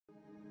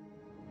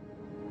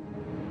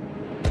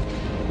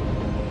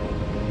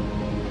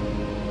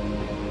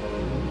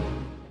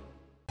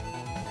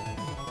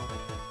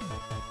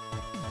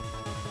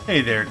Hey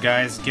there,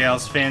 guys,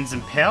 gals, fans,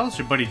 and pals.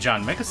 Your buddy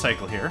John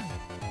Megacycle here.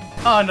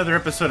 Another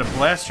episode of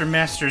Blaster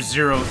Master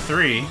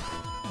 03.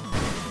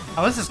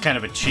 Oh, this is kind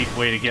of a cheap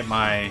way to get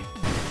my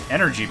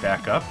energy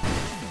back up.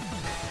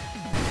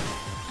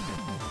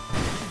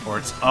 Or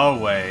it's a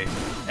way.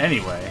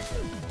 Anyway.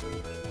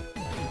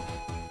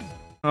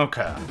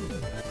 Okay.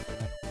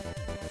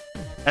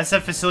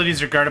 SF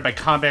facilities are guarded by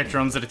combat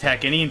drones that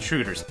attack any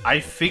intruders.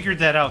 I figured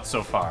that out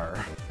so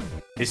far.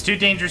 It's too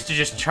dangerous to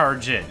just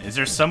charge in. Is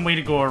there some way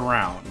to go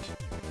around?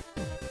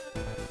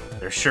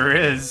 There sure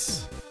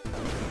is.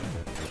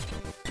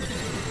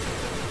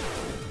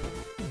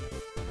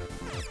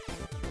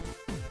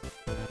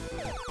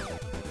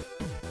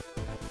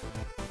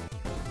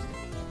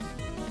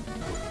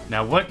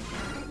 Now what?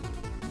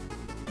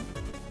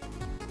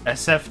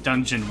 SF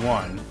Dungeon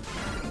 1.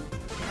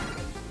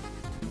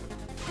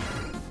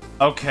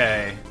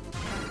 Okay.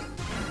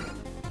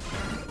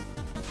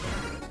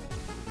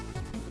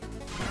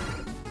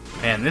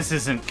 Man, this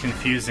isn't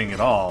confusing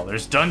at all.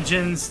 There's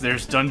dungeons,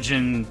 there's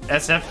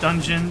SF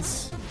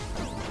dungeons.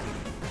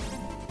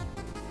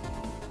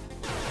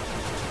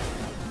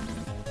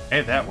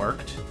 Hey, that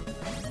worked.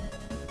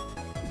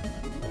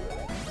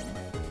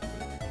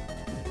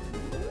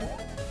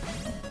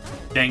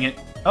 Dang it.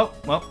 Oh,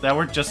 well, that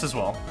worked just as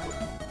well.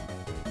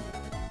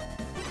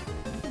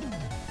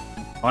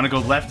 I want to go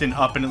left and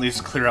up and at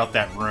least clear out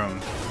that room.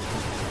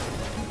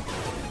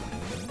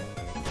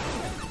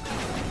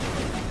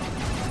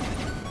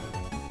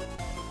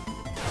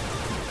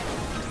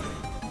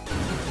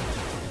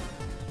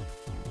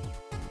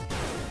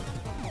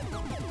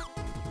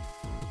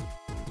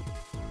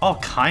 All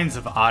kinds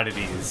of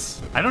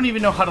oddities. I don't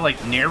even know how to,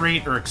 like,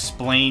 narrate or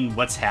explain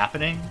what's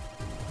happening.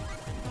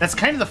 That's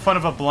kind of the fun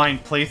of a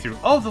blind playthrough.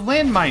 Oh, the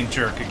landmine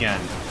jerk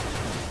again.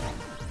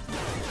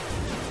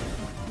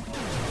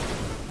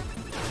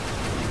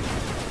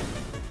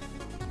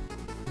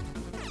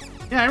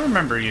 Yeah, I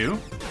remember you.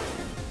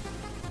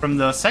 From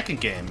the second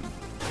game.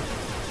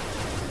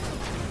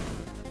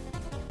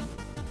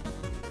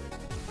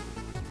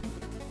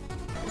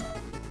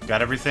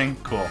 Got everything?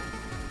 Cool.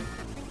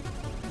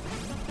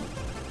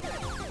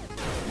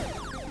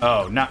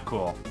 Oh, not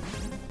cool.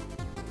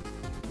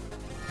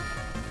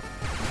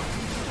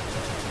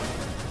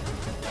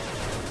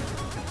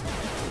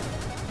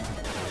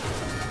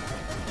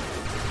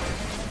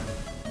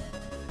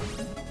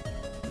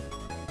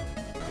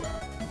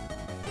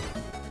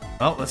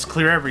 Well, let's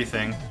clear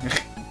everything.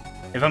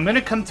 If I'm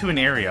gonna come to an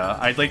area,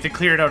 I'd like to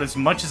clear it out as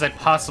much as I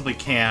possibly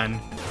can,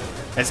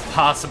 as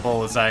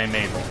possible as I am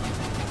able.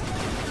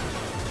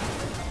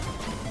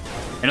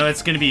 I know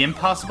that's going to be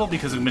impossible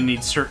because I'm going to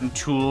need certain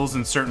tools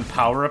and certain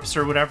power-ups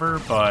or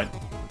whatever, but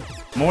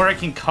the more I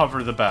can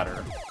cover, the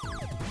better.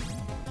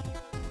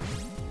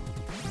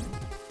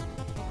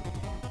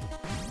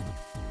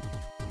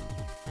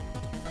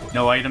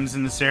 No items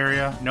in this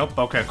area? Nope.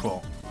 Okay,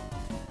 cool.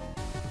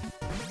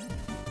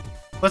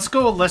 Let's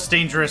go a less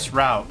dangerous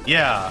route.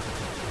 Yeah.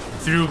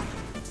 Through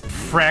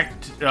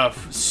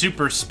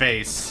super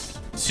space.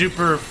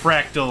 Super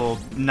fractal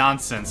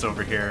nonsense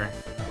over here.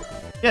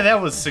 Yeah,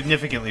 that was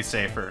significantly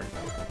safer.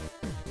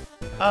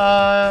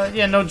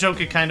 Yeah, no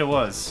joke, it kinda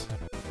was.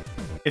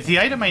 If the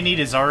item I need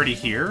is already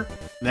here,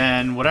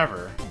 then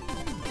whatever.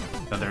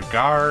 Another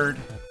guard.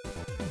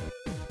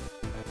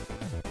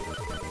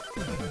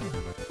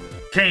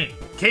 Kane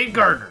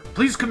Gardner,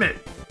 please come in.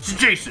 It's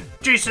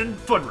Jason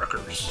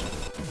Fuddruckers.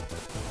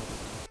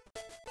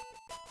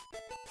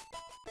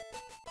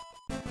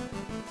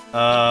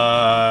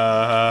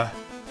 A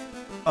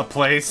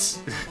place.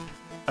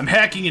 I'm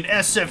hacking an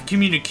SF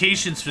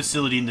communications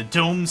facility in the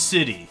Dome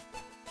City.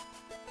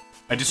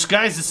 I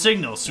disguised the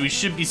signal, so we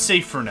should be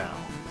safe for now.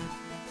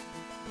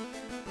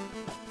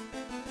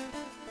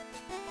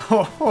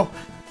 Oh,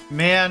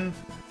 man.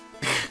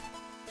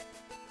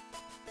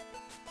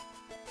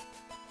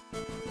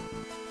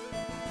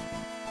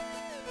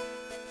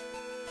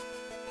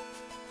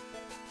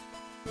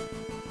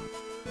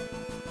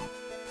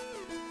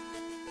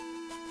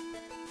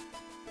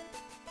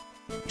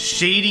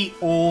 Shady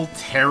old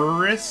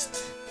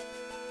terrorist?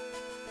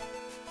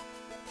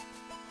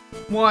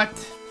 What?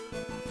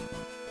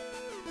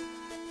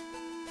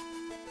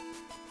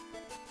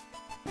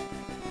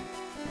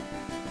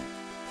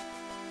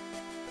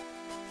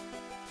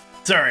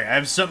 Sorry, I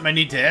have something I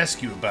need to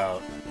ask you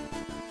about.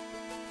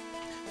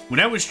 When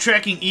I was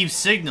tracking Eve's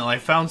signal, I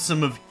found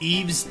some of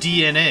Eve's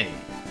DNA.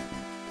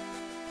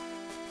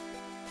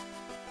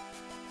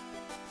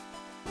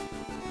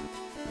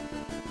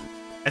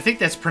 I think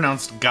that's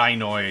pronounced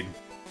gynoid.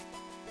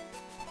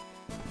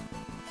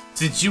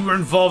 Since you were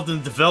involved in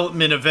the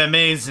development of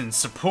MAs and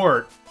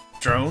support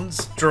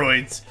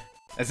droids,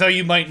 I thought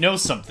you might know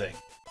something.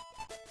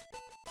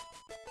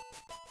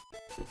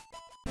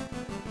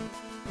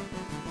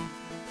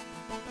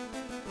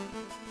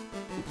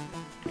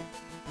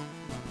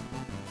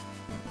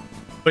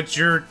 But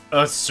you're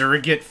a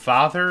surrogate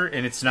father,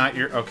 and it's not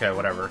your... Okay,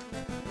 whatever.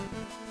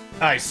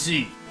 I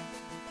see.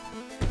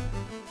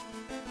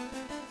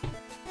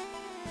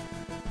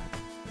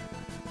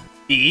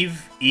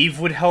 Eve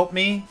would help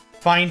me?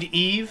 Find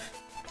Eve?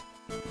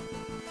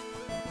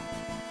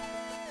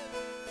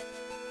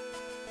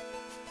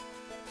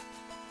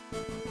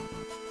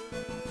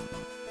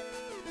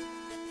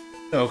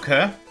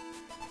 Okay.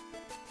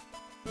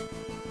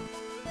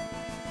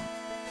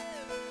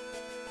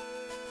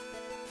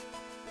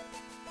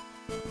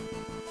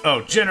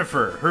 Oh,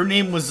 Jennifer. Her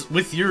name was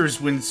with yours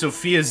when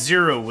Sophia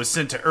 0 was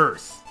sent to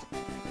Earth.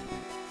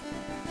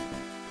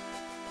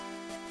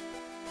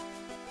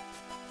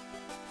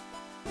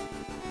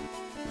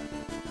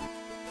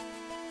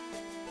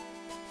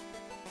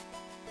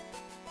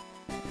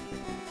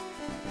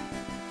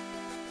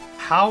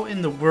 How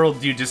in the world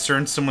do you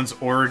discern someone's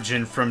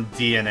origin from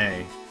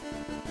DNA?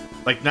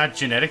 Like, not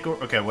genetic or...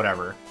 Okay,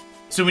 whatever.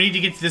 So we need to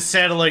get to the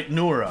satellite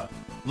Nora.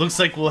 Looks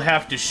like we'll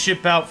have to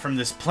ship out from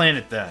this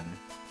planet then.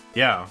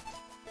 Yeah.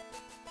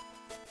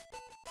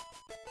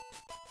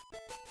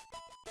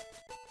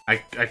 I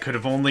could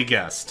have only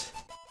guessed.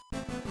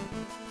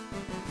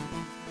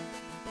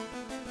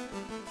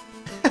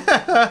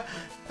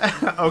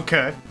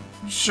 Okay.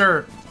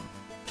 Sure.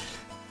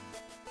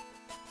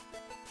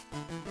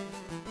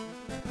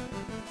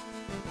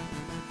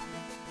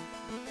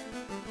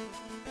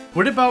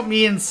 What about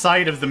me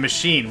inside of the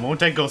machine?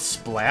 Won't I go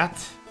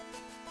splat?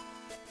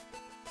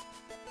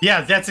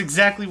 Yeah, that's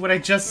exactly what I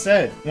just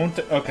said. Won't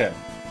I? Okay.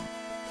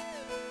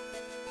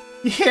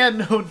 Yeah,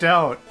 no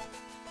doubt.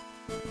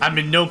 I'm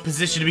in no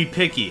position to be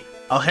picky.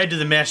 I'll head to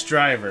the mass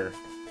driver.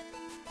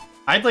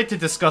 I'd like to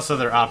discuss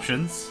other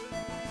options.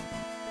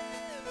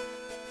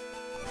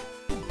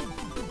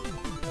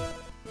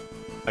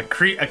 A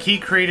key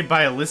created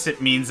by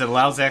illicit means that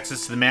allows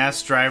access to the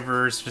mass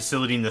driver's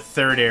facility in the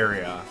 3rd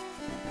area.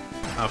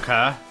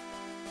 Okay.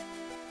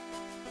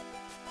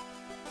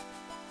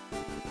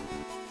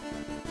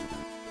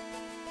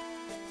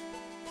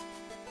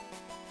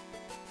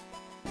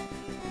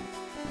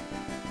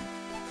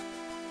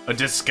 A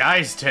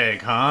disguise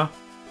tag, huh?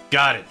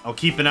 Got it. I'll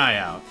keep an eye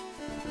out.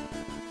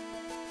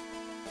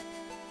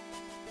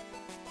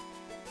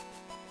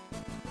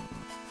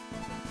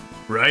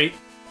 Right?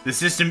 The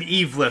system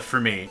Eve left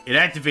for me. It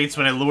activates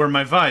when I lower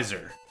my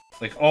visor.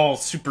 Like all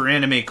super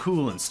anime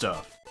cool and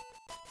stuff.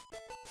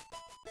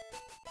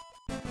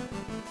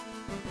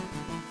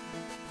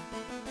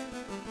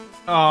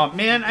 Aw,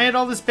 man, I had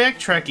all this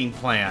backtracking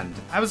planned.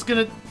 I was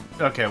gonna...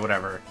 Okay,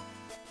 whatever.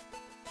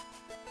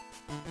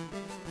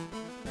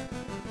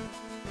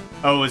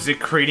 Oh, is it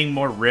creating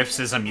more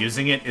rifts as I'm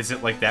using it? Is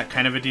it like that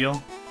kind of a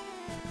deal?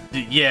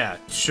 Yeah,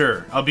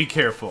 sure. I'll be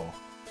careful.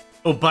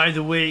 Oh, by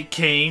the way,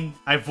 Kane,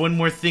 I have one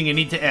more thing I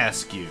need to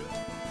ask you.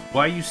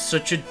 Why are you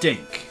such a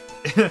dink?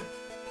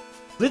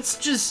 Let's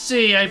just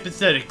say,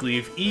 hypothetically,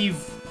 if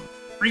Eve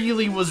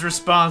really was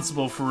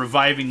responsible for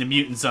reviving the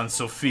mutants on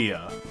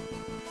Sophia,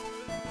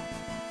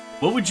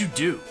 what would you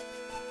do?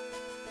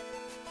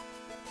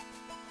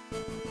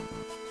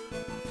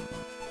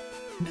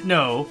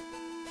 No.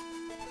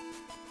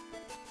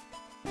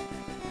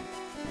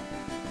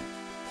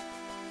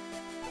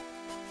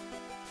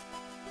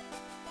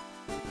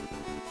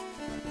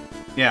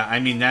 Yeah, I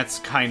mean, that's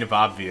kind of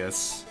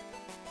obvious.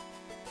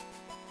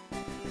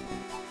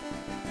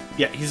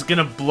 Yeah, he's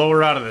gonna blow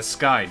her out of the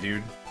sky,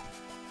 dude.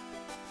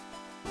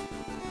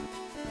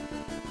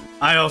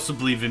 I also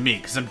believe in me,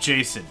 because I'm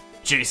Jason.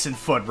 Jason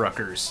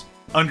Fuddruckers.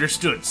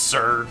 Understood,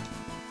 sir.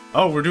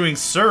 Oh, we're doing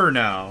sir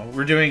now.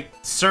 We're doing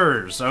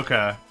sirs,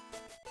 okay.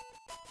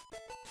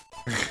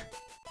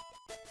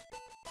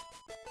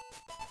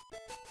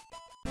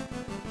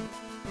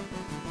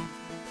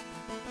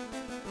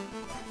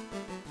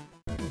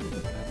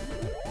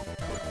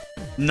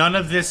 None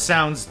of this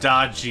sounds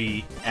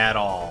dodgy at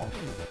all.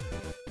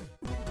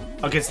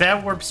 Okay, so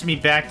that warps me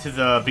back to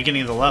the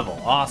beginning of the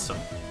level. Awesome.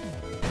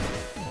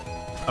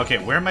 Okay,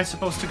 where am I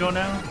supposed to go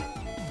now?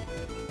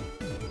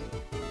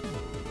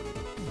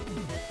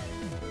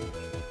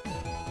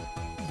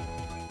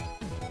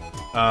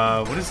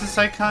 What does this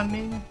icon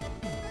mean?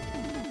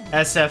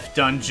 SF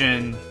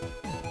dungeon.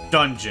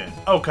 Dungeon.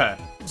 Okay.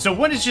 So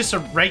one is just a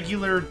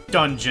regular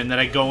dungeon that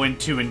I go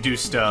into and do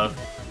stuff.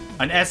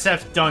 An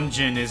SF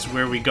dungeon is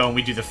where we go and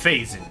we do the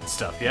phasing and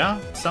stuff,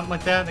 yeah? Something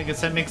like that? I guess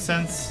that makes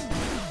sense.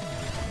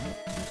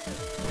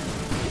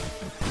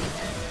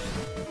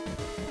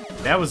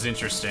 That was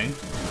interesting.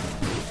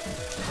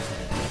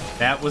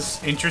 That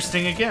was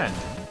interesting again.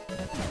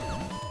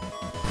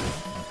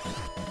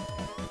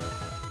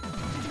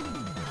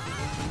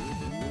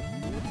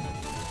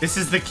 This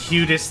is the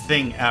cutest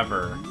thing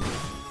ever.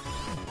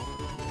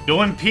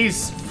 Go in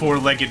peace,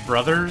 four-legged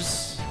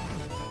brothers.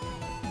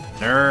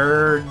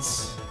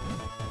 Nerds.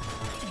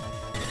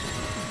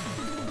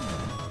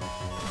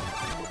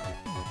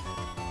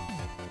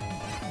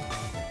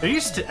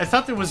 I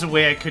thought there was a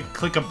way I could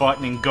click a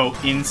button and go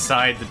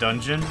inside the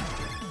dungeon. Do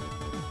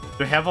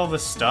I have all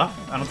this stuff?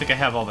 I don't think I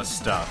have all this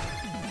stuff.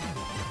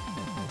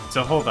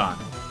 So hold on.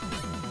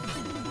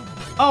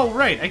 Oh,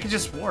 right, I could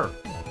just warp.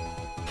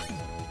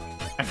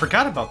 I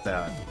forgot about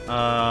that.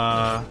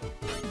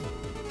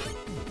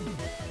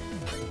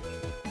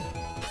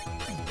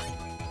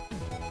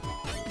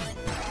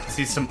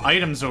 See some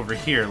items over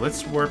here.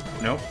 Let's warp.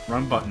 Nope,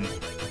 wrong button.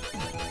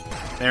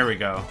 There we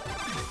go.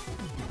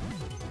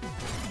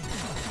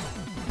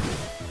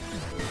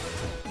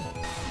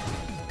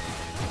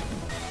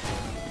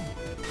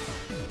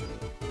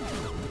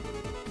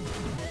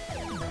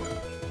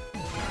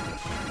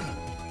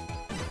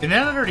 Did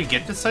I not already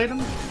get this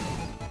item?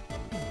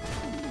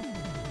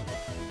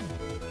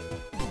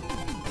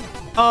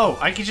 Oh,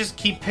 I could just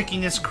keep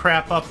picking this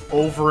crap up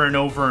over and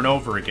over and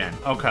over again.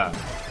 Okay.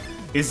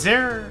 Is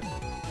there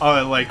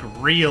a, like,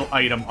 real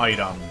item?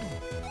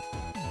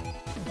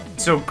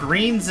 So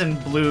greens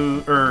and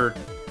blue, or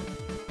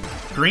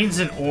greens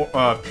and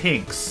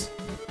pinks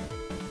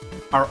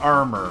are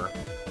armor.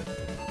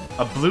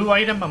 A blue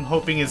item I'm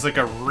hoping is like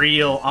a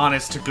real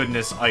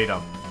honest-to-goodness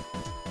item.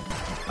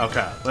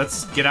 Okay,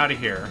 let's get out of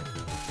here.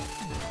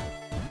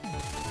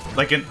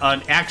 Like an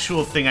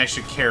actual thing I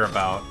should care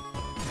about.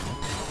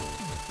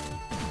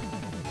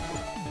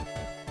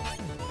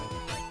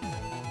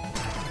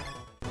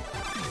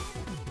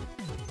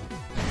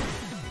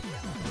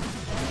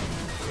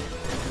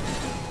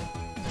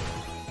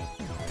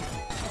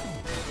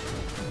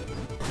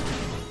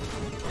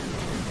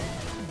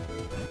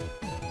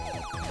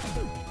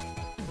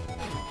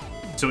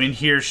 So in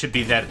here should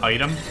be that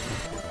item.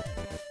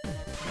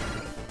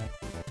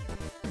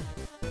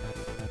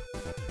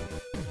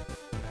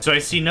 So I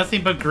see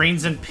nothing but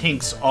greens and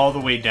pinks all the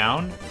way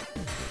down.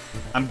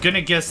 I'm gonna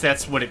guess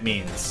that's what it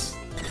means.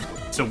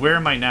 So where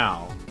am I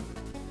now?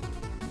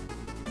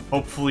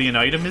 Hopefully an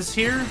item is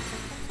here?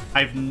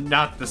 I've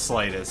not the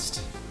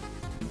slightest.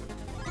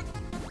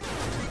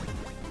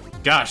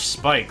 Gosh,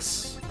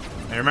 spikes.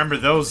 I remember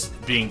those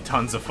being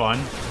tons of fun.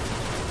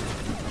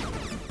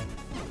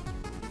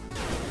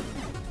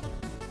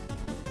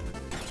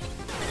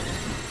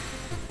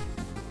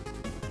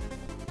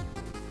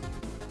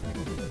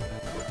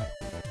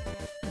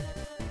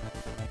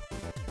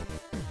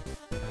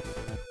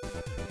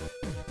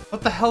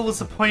 What the hell was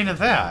the point of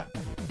that?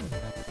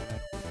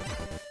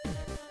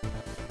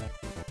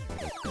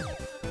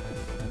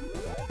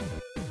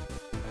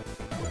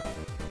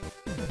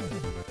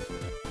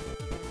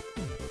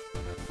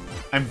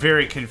 I'm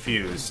very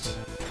confused.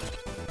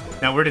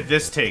 Now, where did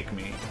this take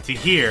me? To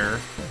here,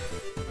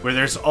 where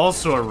there's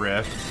also a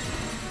rift.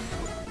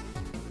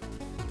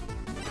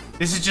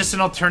 This is just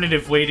an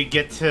alternative way to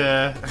get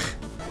to...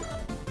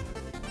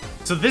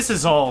 So this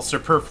is all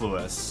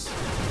superfluous.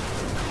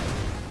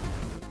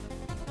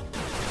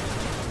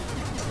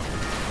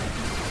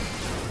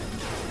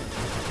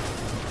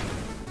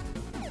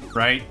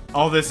 Right?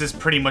 All this is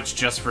pretty much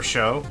just for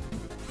show.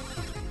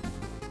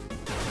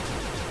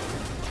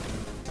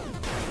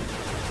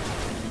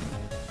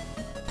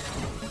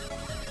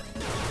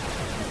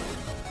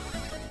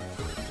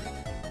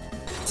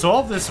 So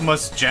all this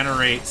must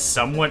generate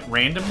somewhat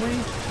randomly?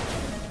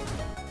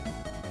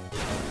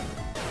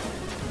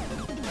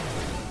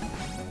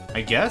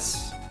 I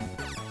guess?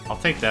 I'll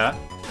take that.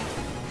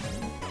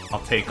 I'll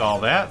take all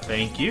that,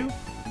 thank you.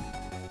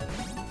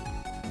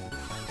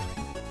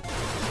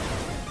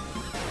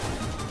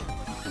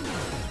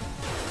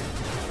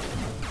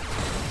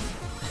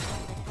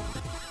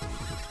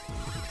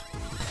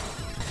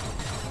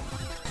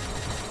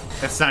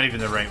 That's not even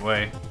the right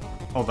way.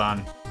 Hold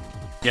on.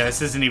 Yeah,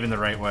 this isn't even the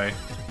right way.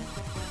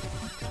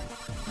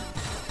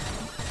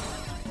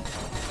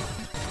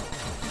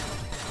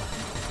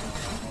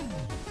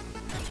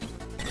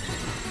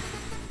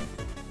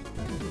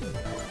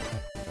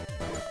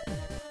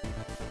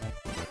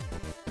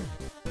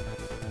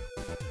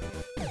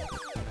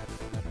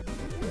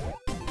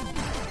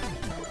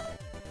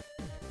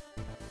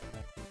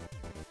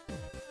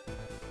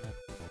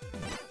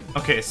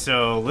 Okay,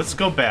 so let's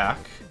go back.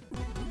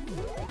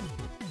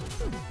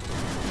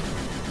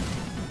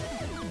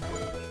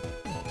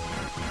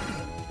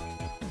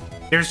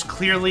 There's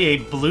clearly a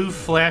blue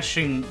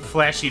flashy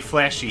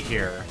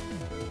here.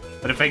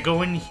 But if I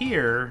go in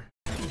here...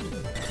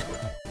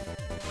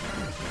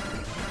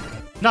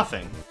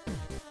 Nothing.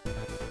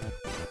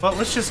 Well,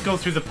 let's just go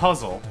through the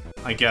puzzle,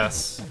 I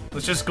guess.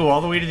 Let's just go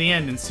all the way to the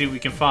end and see what we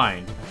can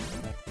find.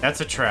 That's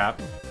a trap.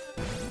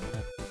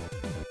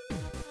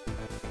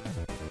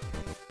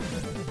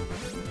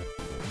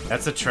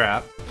 That's a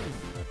trap.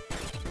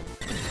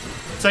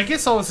 So I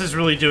guess all this is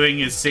really doing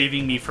is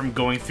saving me from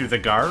going through the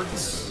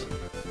guards.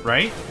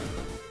 Right?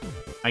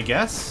 I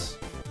guess?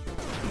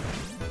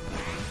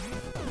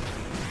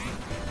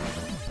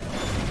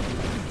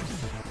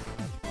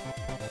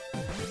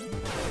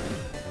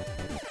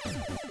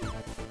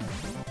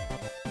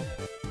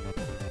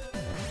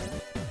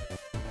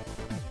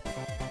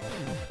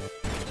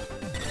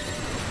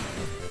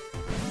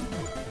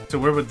 So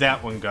where would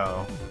that one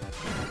go?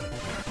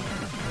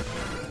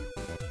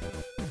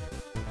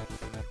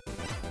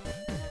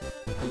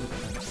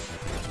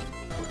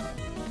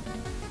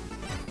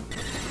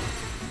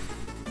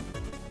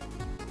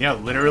 Yeah,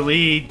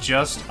 literally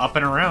just up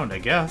and around, I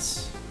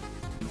guess.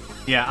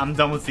 Yeah, I'm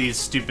done with these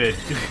stupid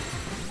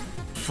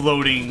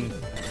floating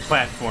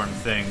platform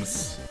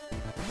things.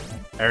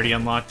 I already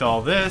unlocked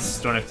all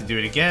this, don't have to do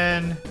it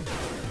again.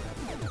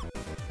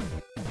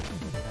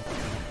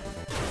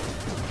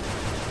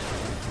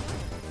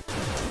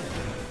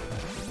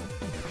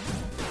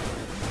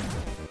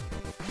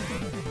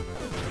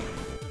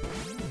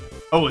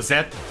 Oh, is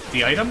that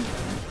the item?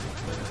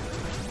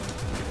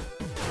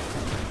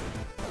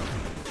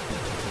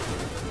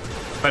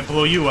 If I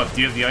blow you up,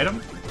 do you have the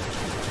item?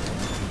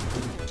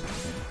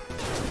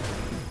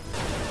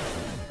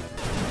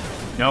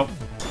 Nope.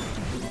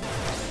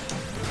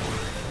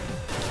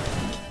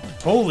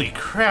 Holy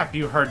crap,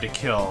 you hard to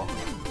kill.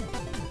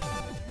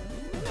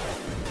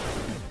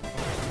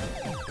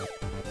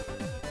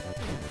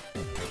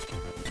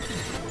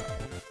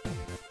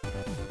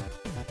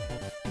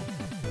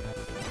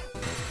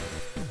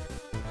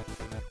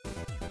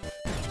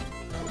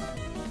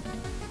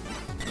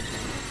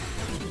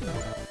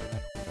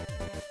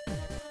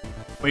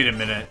 Wait a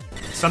minute.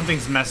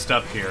 Something's messed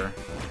up here.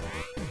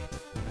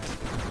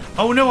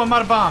 Oh no, I'm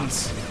out of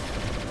bombs!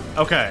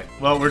 Okay,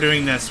 well, we're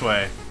doing this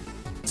way.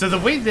 So the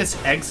way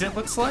this exit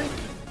looks like,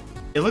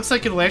 it looks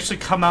like it'll actually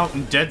come out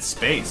in dead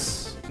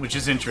space, which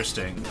is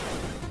interesting.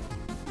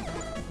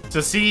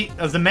 So see,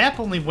 the map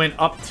only went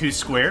up 2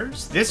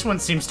 squares. This one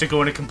seems to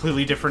go in a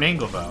completely different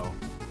angle, though.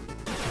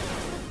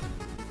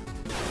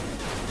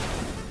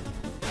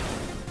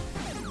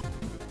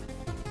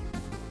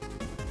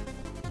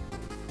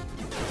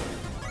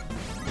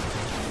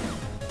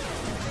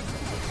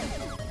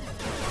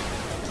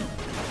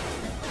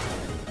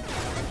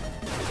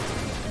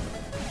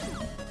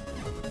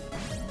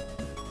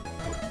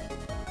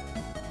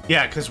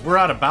 Yeah, because we're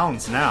out of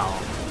bounds now.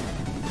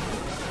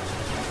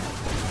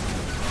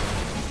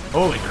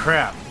 Holy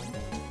crap.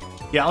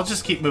 Yeah, I'll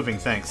just keep moving,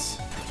 thanks.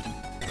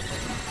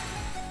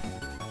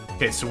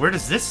 Okay, so where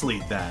does this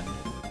lead, then?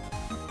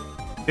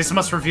 This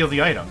must reveal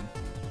the item.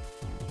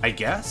 I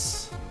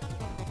guess?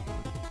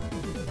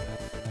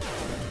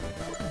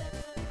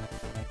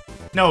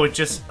 No, it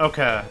just...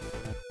 okay.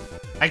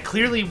 I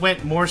clearly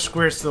went more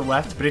squares to the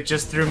left, but it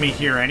just threw me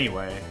here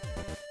anyway.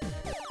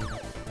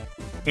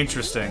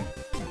 Interesting.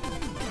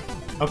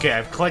 Okay,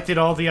 I've collected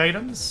all the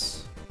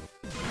items.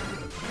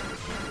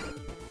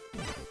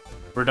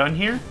 We're done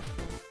here?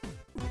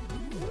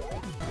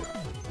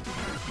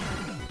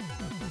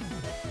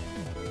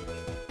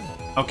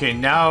 Okay,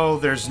 now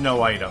there's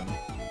no item.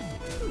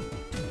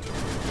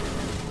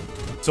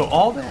 So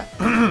all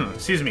that...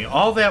 excuse me,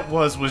 all that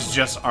was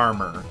just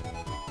armor.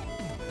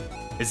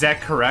 Is that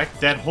correct?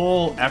 That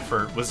whole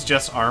effort was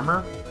just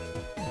armor?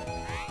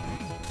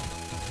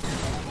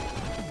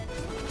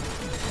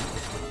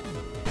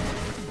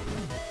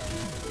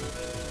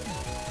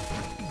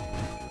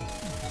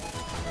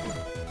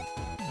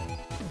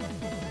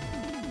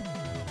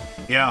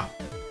 Yeah.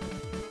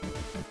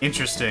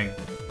 Interesting.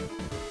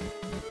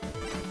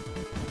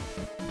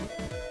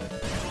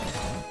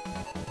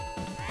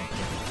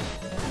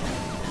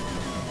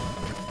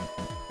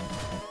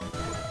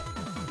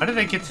 How did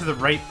I get to the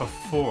right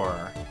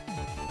before?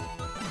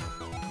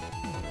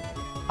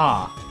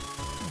 Huh.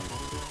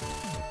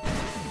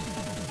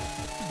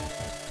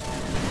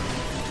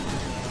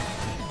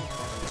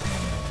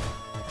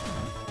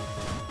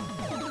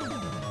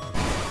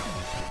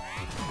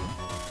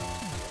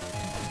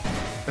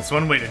 That's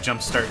one way to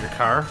jumpstart your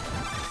car.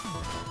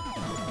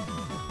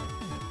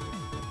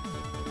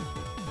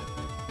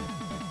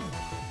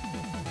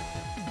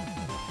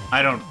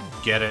 I don't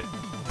get it.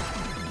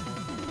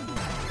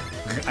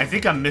 I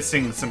think I'm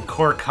missing some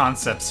core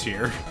concepts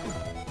here.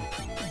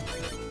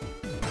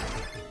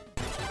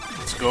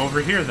 Let's go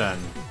over here then.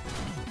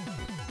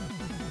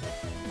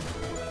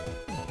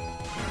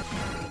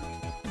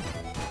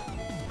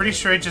 Pretty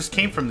sure I just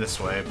came from this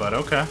way, but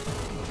okay.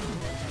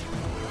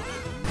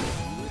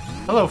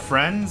 Hello,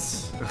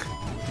 friends.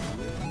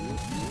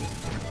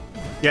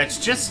 Yeah,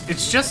 it's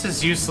just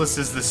as useless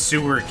as the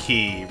sewer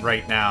key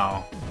right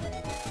now.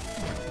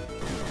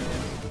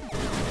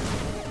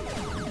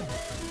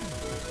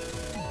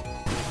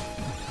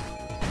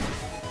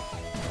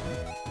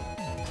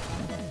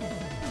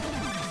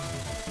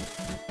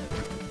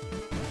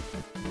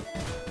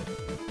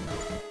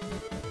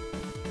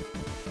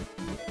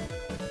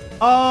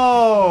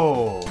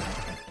 Oh!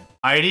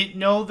 I didn't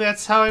know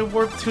that's how I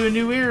warped to a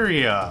new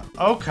area.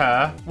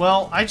 Okay,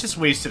 well, I just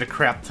wasted a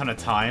crap ton of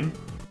time.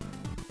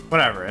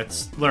 Whatever,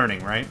 it's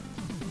learning, right?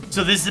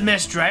 So this is the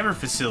mesh driver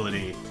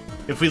facility.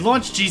 If we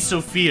launch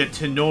Sophia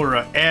to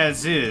Nora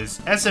as is,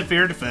 SF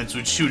Air Defense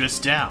would shoot us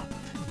down.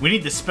 We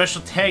need the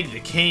special tag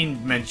that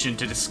Kane mentioned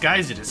to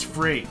disguise it as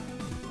freight.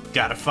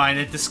 Gotta find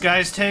that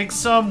disguise tag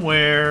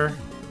somewhere.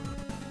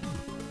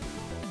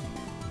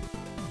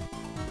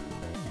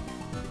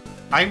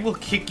 I will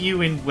kick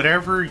you in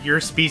whatever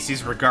your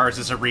species regards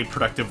as a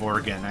reproductive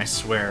organ, I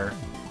swear.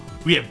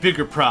 We have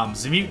bigger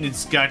problems. The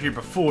mutants got here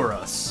before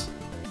us.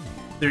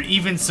 There are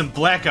even some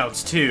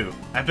blackouts, too.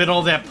 I bet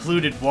all that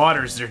polluted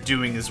waters they're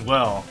doing as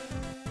well.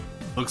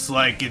 Looks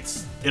like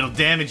it'll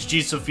damage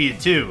Sophia,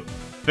 too.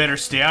 Better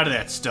stay out of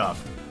that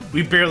stuff.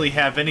 We barely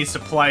have any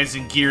supplies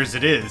and gear as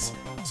it is,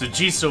 so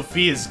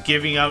Sophia's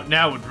giving out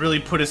now would really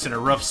put us in a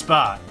rough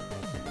spot.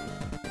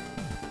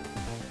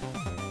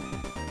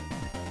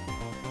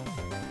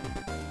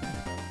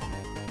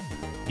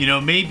 You know,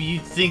 maybe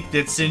you'd think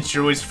that since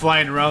you're always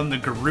flying around the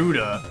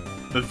Garuda,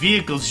 but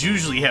vehicles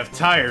usually have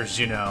tires,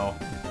 you know.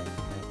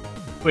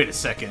 Wait a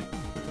second.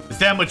 Is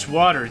that much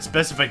water, it's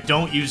best if I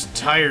don't use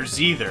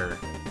tires either.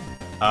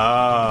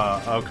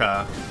 Oh,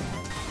 okay.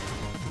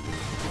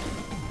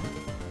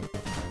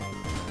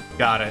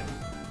 Got it.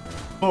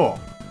 Cool.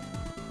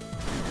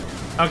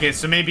 Okay,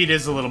 so maybe it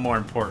is a little more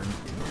important.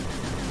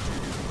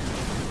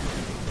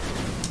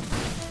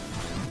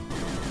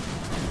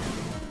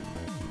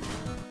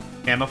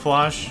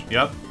 Camouflage?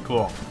 Yep,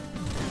 cool.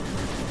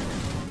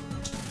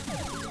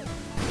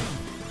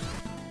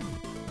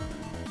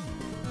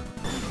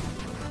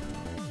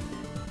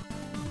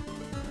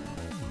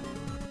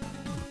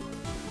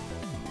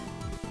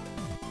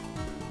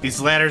 These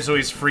ladders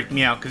always freak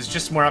me out, because it's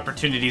just more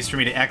opportunities for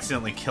me to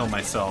accidentally kill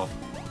myself.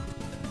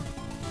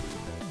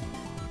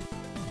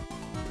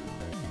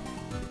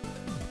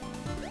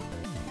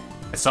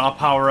 I saw a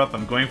power-up,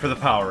 I'm going for the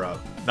power-up.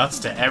 Nuts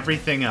to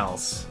everything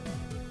else.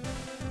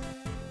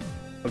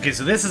 Okay,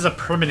 so this is a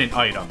permanent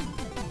item.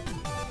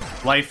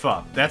 Life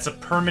up. That's a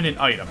permanent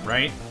item,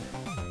 right?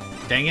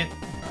 Dang it.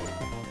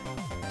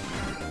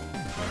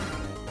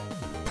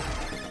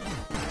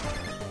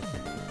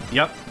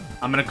 Yep,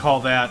 I'm gonna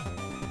call that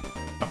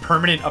a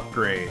permanent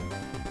upgrade.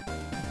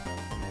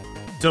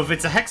 So if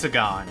it's a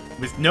hexagon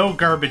with no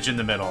garbage in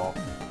the middle,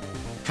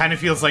 kind of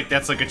feels like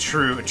that's like a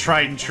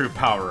tried and true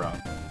power-up.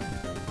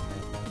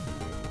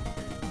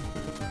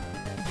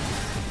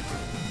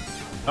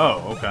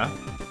 Oh, okay.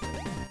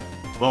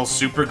 Well,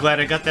 super glad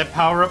I got that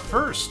power-up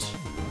first.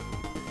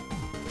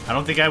 I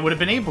don't think I would have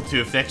been able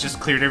to if that just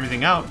cleared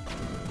everything out.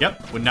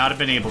 Yep, would not have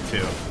been able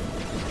to.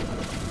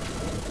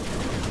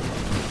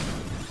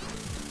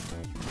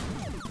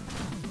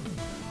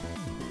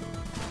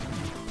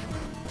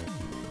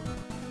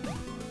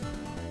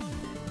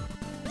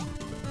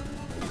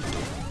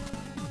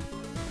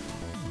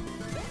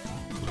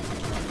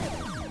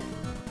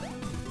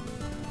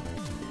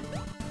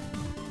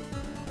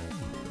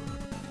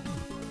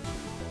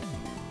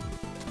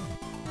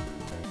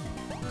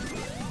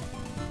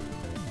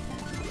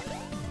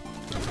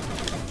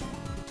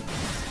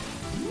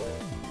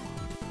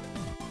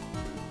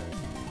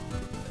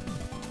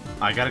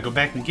 I gotta go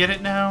back and get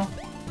it now?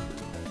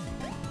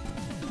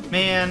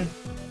 Man.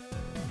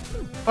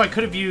 Oh, I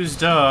could have used,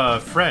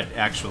 Fred,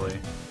 actually.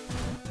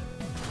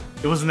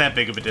 It wasn't that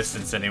big of a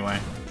distance, anyway.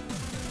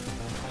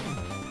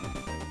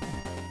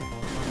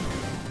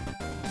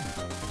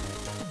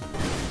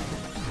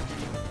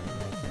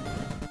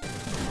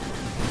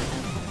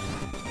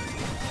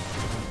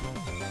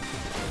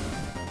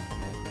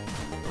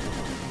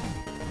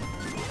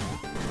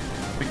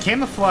 The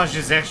camouflage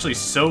is actually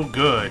so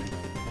good.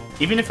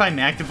 Even if I'm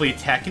actively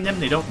attacking them,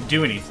 they don't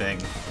do anything.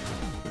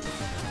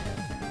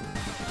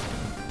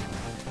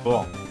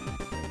 Cool.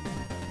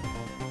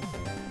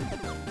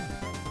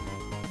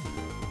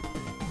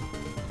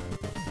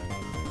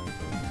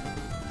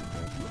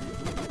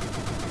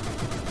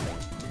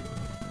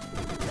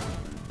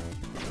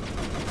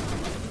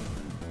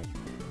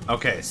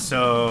 Okay,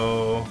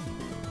 so...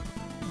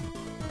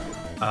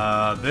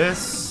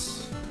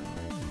 This...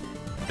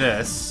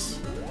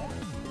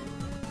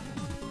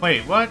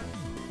 Wait, what?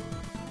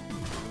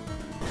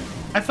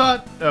 I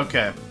thought...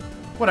 Okay.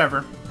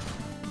 Whatever.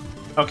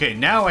 Okay,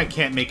 now I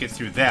can't make it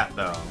through that,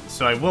 though.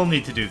 So I will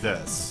need to do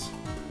this.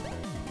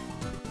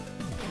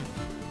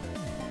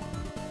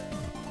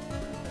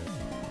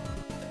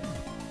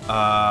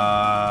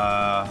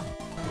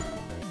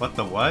 What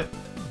the what?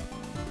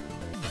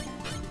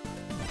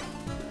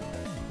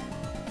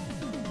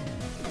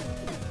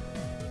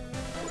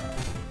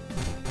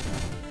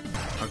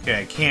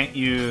 Okay, I can't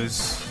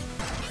use...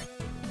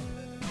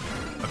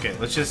 Okay,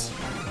 let's just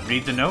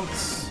read the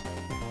notes.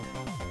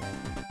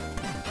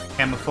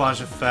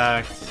 Camouflage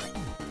effect.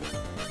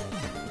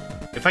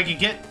 If I could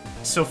get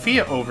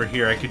Sophia over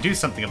here, I could do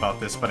something about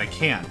this, but I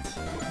can't.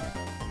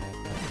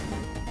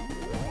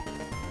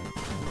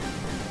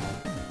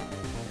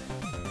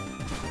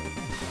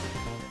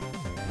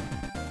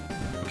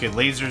 Okay,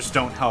 lasers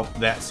don't help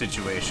that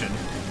situation.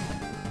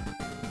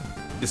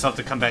 Guess I'll have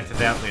to come back to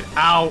that later.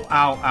 Ow,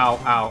 ow, ow,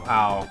 ow,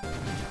 ow.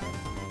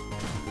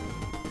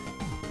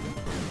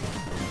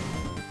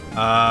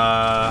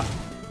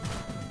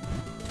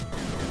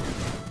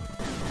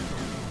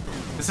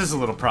 This is a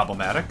little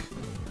problematic.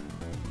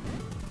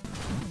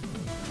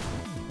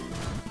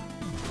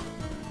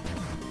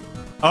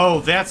 Oh,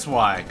 that's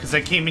why. Because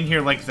I came in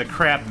here like the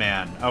crab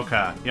man.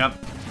 Okay, yep.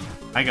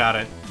 I got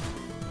it.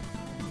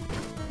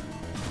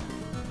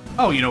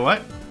 Oh, you know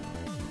what?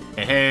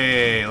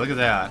 Hey, look at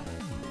that.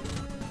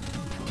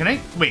 Can I...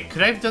 Wait,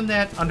 could I have done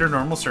that under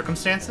normal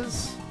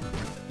circumstances?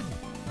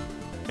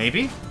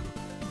 Maybe?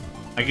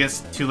 I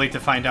guess too late to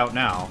find out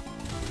now.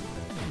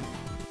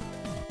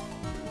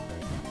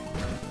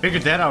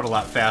 Figured that out a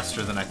lot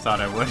faster than I thought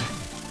I would.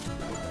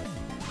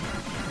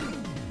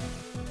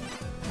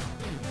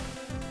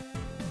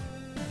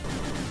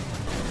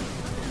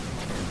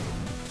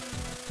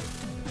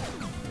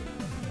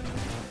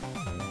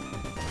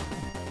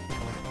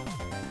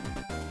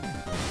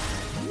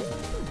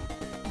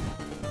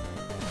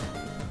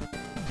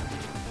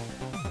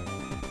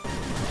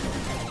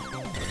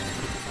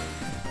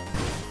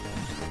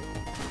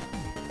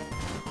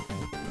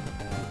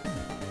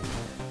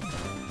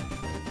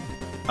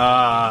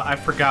 I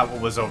forgot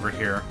what was over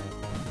here.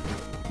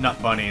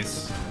 Nut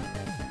bunnies.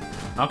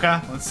 Okay,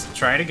 let's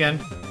try it again.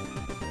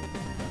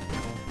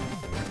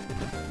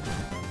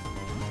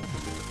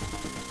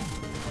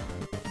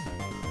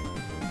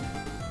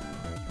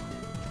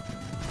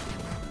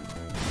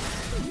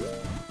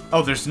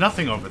 Oh, there's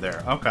nothing over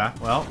there. Okay,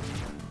 well,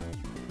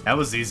 that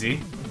was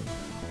easy.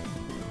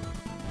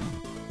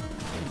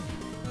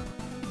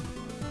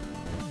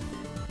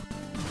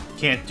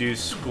 Can't do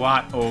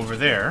squat over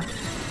there.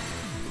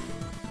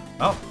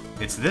 Oh,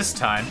 it's this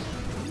time.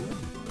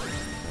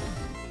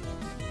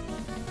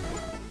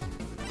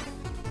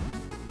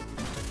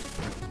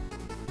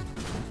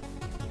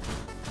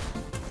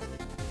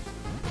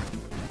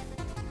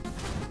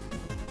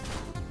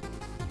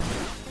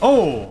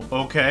 Oh,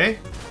 okay.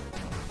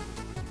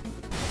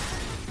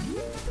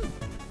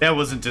 That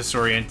wasn't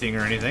disorienting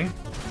or anything.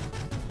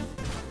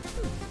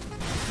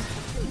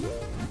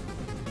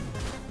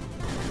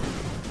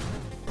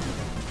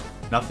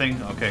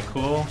 Nothing? Okay,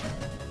 cool.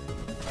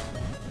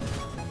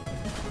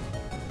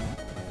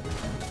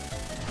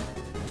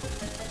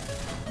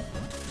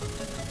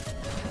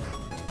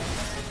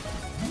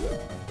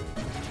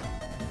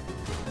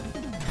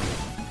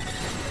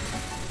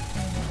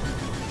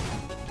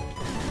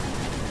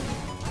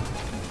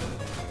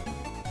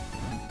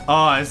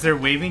 Oh, as they're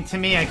waving to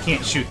me, I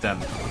can't shoot them.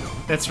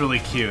 That's really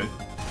cute.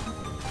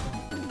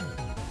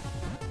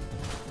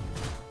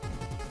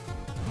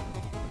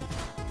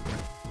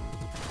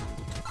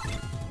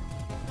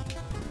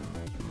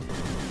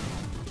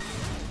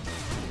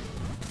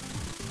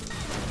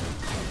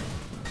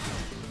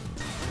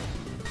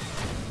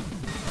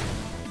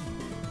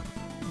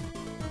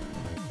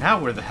 Now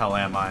where the hell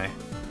am I?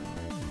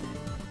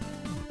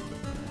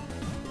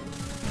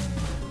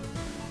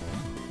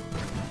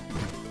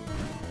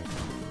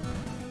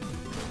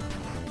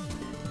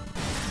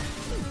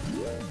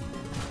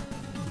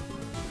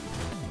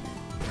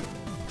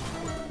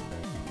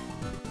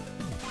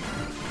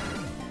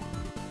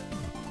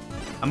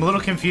 I'm a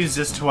little confused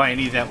as to why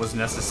any of that was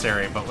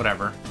necessary, but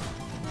whatever.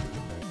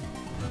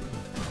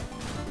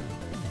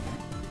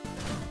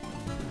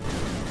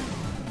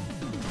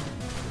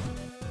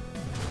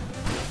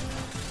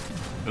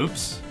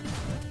 Oops.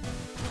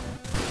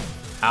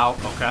 Ow,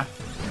 okay. I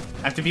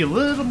have to be a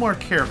little more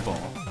careful.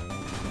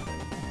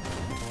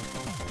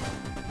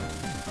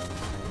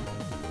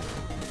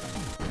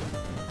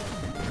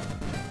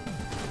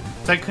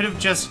 So I could have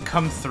just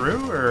come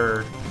through,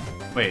 or...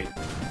 Wait.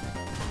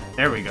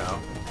 There we go.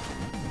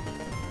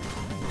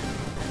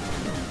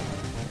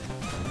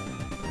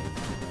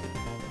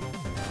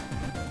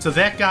 So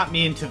that got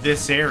me into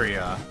this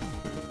area.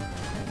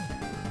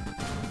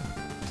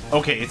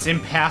 Okay, it's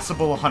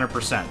impassable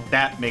 100%.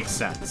 That makes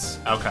sense.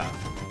 Okay.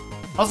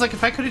 I was like,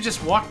 if I could have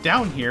just walked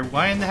down here,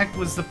 why in the heck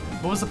was the...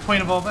 What was the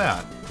point of all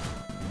that?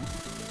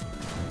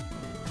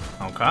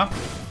 Okay.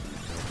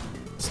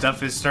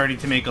 Stuff is starting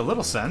to make a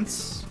little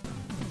sense,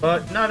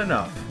 but not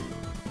enough.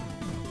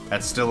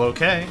 That's still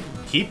okay.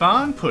 Keep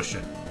on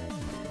pushing.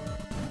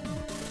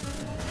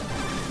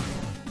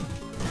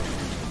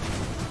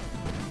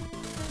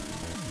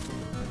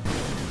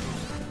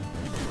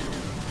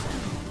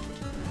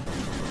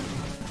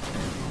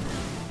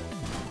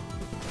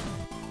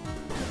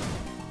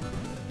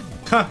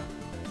 Huh.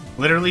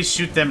 Literally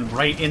shoot them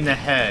right in the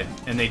head,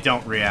 and they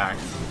don't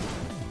react.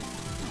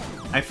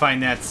 I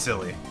find that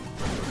silly.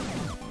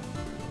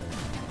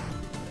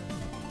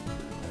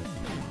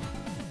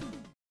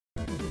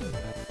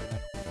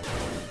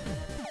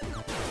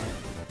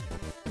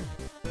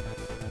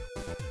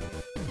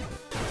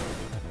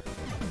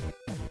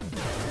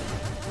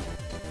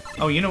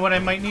 Oh, you know what I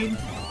might need?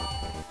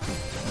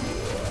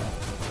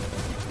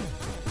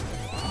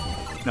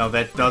 No,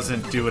 that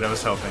doesn't do what I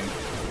was hoping.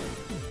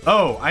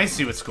 Oh, I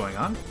see what's going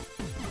on.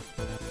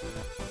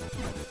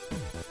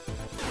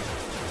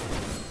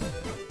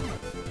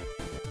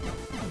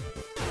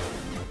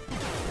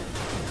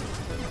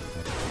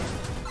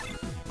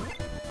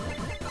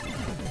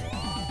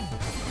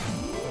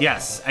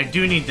 Yes, I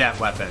do need that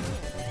weapon.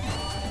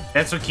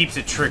 That's what keeps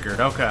it triggered.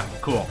 Okay,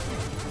 cool.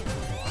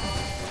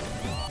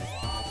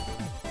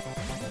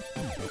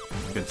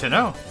 Good to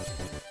know.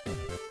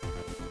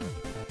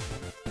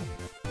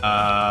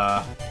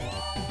 Ah!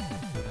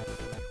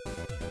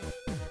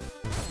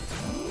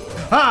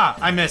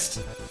 I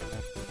missed.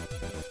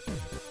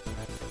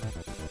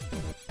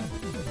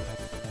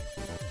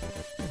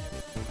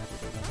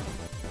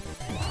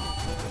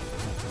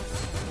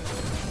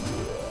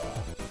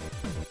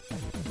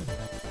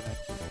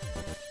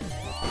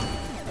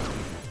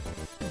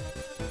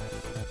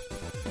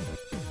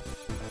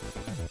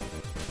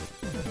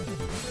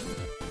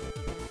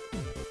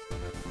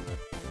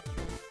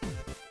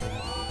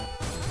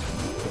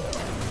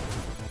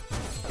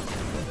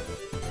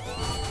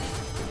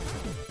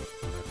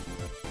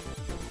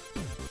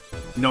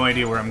 No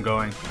idea where I'm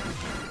going.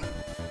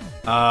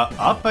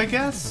 Up, I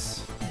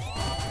guess?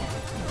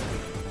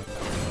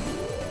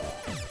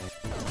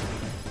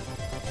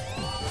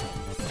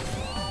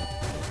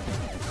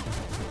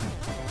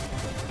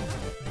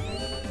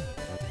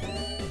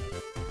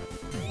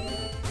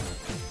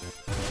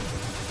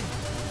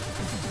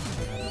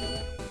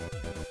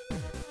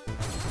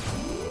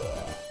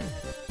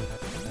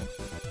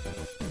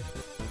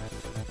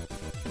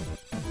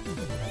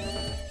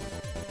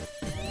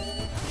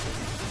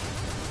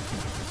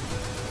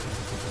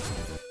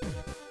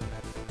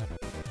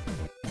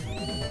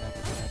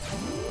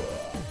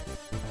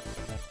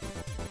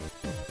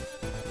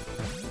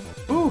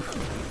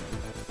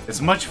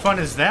 As much fun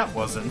as that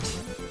wasn't.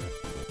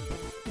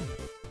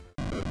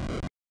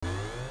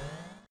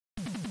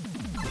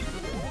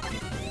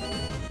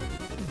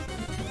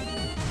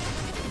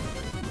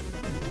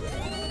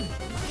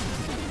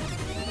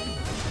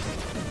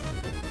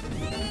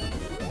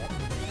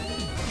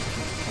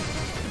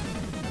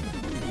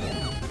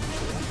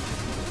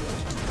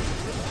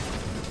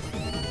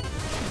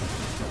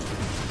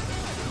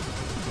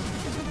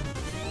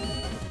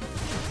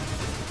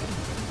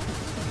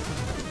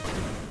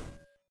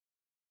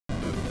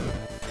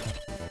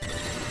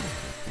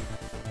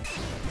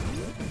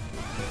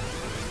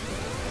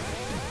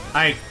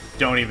 I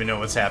don't even know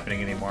what's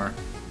happening anymore.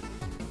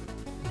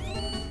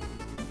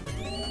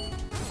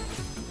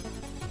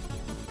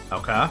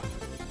 Okay.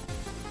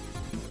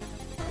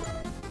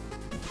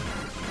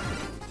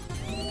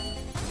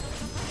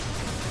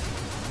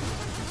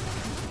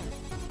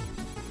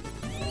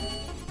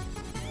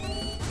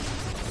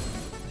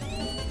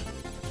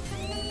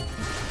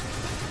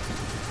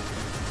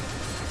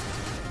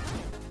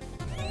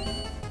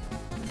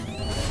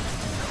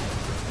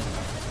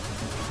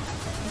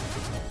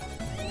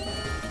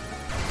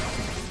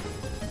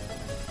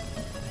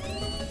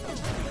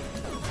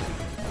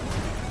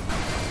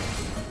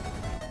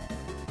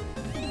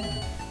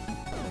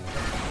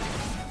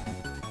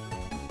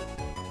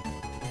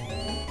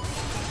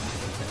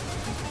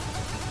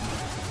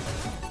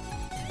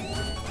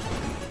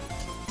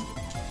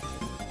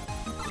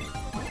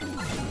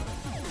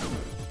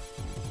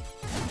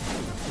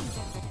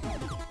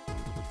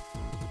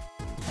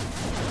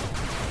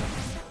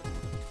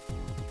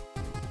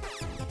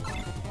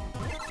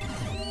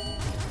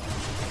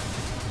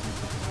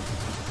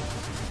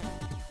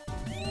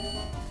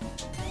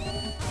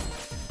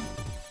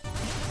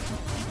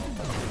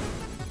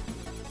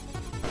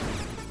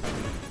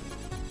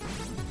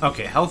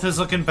 Okay, health is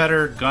looking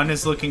better, gun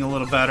is looking a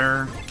little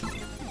better.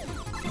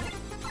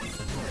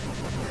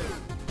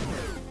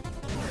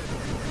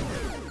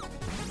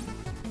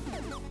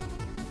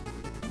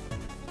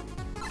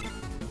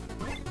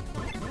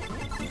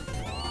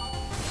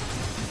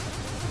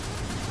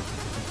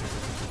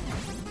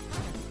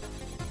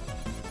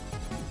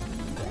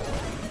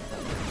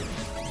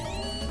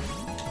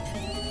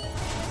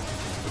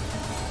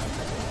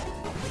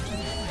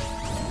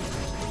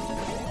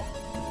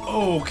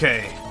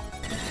 Okay.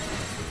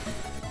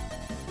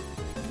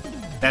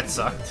 That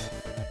sucked.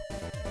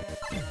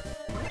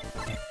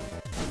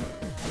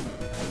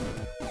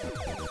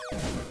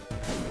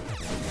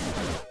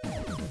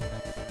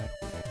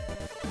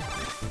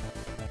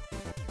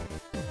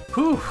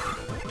 Whew.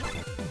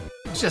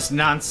 It's just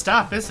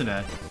non-stop, isn't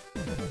it?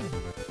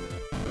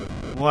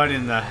 What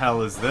in the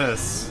hell is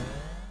this?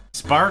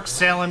 Spark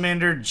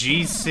Salamander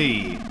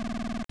GC.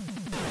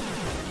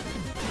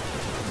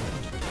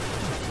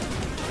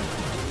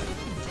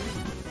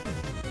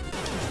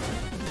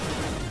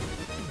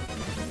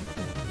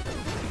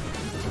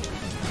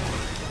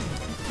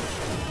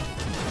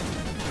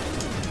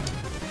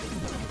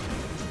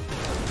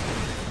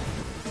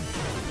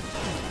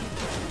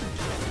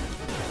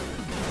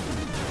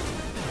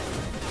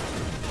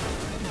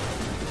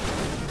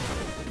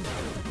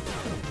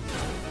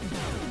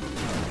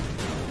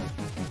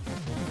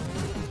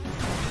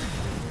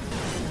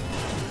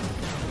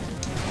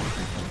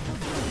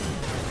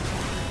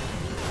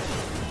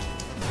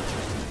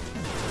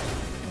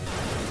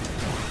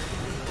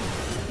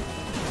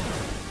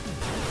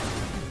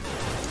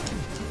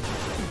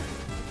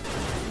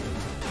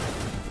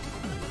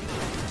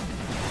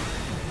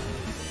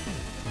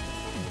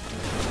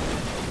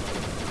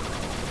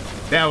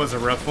 That was a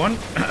rough one.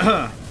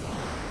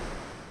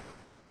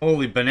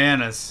 Holy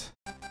bananas.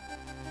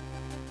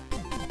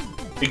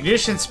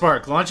 Ignition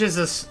spark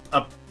launches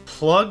a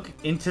plug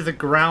into the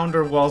ground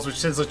or walls which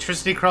sends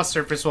electricity across the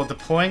surface while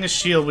deploying a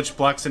shield which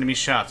blocks enemy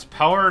shots.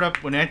 Power it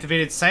up when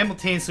activated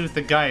simultaneously with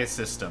the Gaia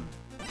system.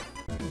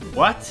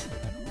 What?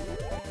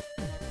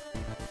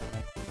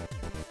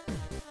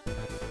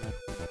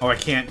 Oh, I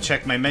can't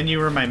check my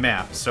menu or my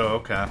map, so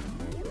okay.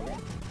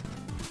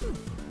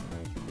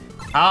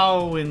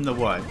 How in the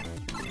what?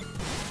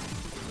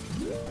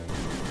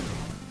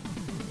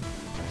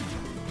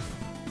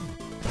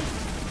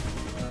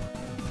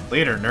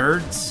 Later,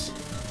 nerds.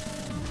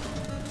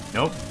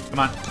 Nope. Come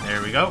on.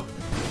 There we go.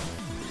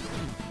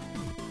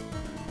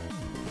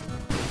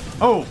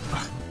 Oh!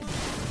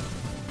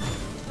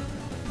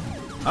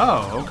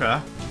 Oh,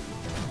 okay.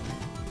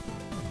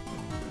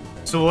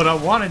 So what I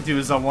want to do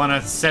is I want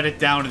to set it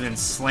down and then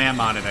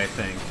slam on it, I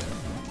think.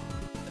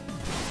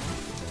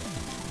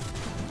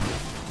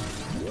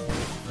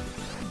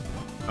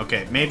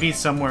 Okay, maybe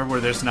somewhere where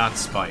there's not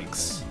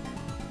spikes.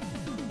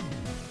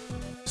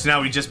 So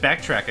now we just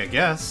backtrack, I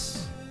guess.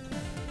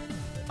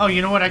 Oh,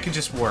 you know what? I could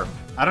just warp.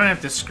 I don't have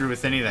to screw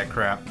with any of that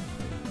crap.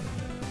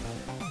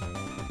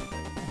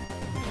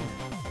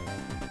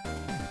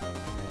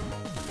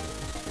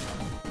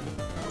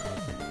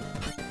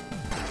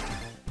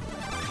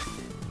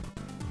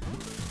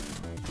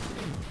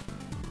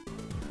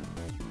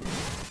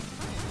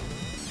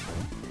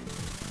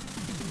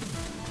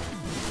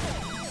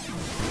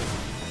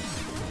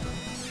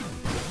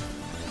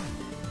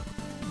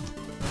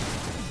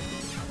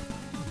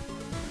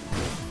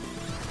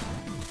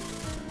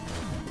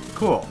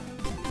 cool.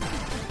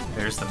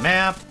 There's the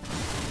map.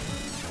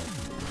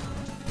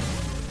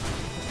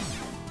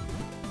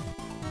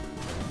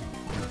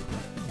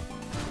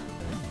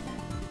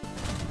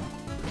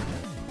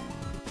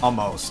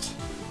 Almost.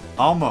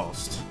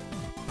 Almost.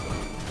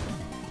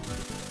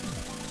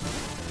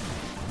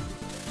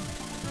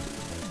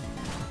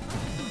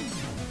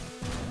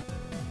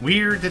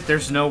 Weird that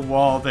there's no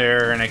wall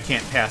there and I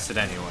can't pass it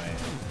anyway.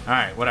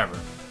 Alright, whatever.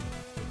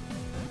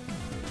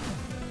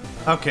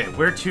 Okay,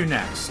 where to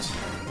next?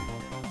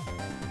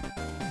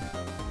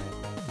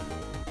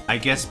 I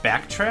guess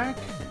backtrack?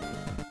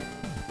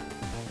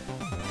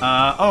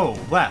 Oh,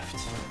 left.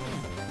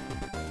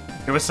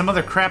 There was some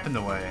other crap in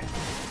the way.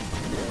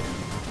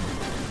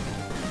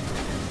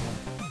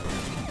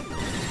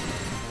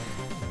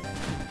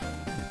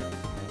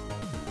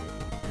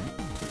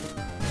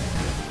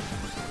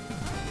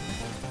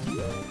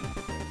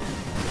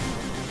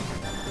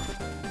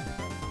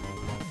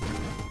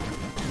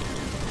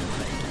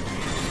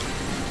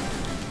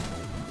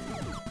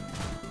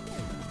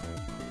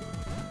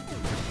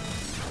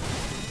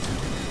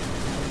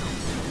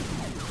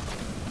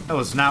 That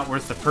was not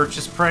worth the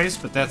purchase price,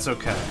 but that's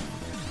okay.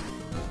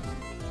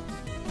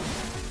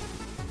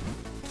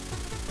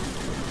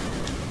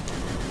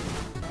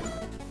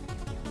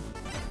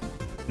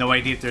 No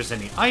idea if there's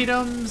any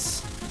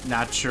items.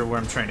 Not sure where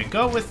I'm trying to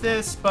go with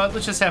this, but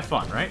let's just have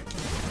fun, right?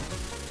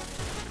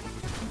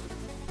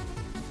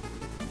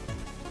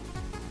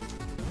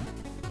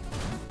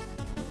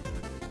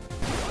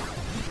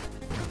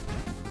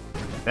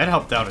 That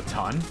helped out a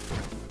ton.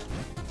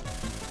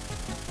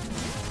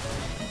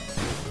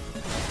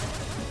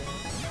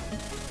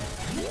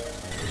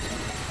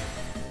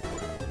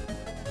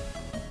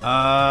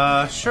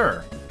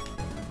 Sure.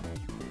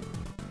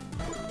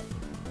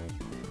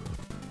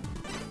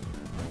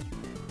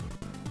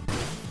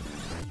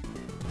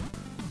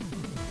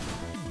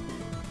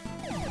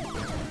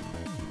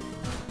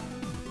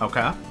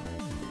 Okay.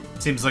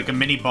 Seems like a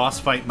mini boss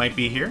fight might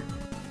be here.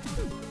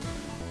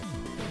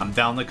 I'm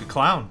down like a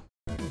clown.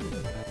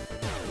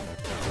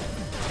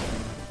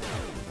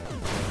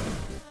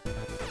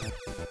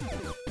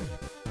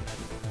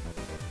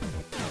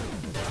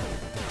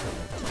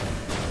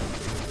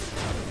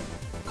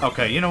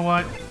 Okay, you know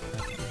what?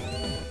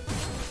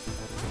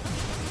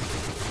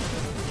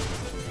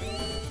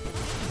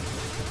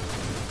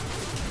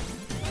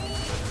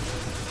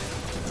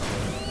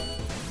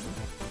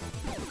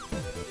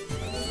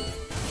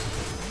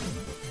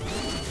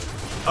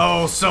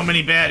 Oh, so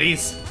many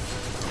baddies.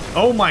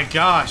 Oh my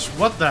gosh,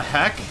 what the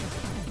heck?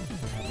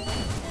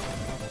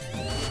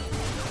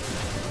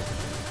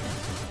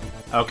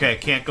 Okay,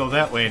 can't go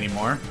that way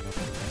anymore.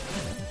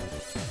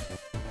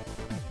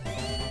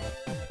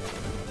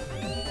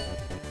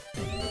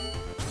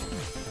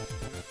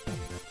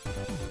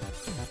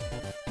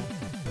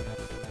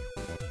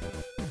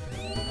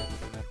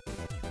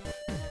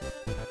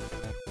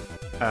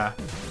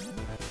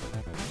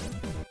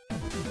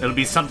 It'll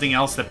be something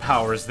else that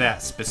powers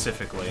that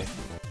specifically.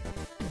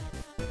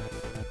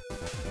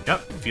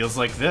 Yep, feels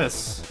like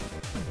this.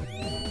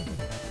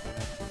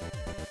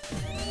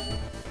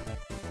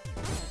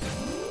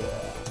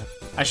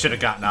 I should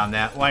have gotten on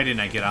that. Why didn't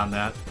I get on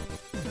that?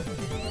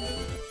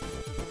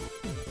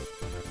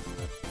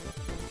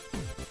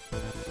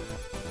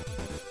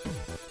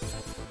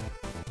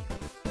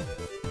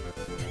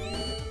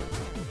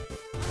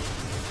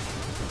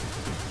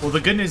 Well,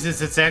 the good news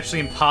is it's actually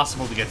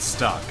impossible to get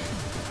stuck.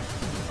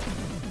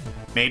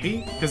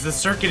 Maybe? Because the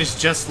circuit is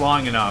just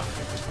long enough.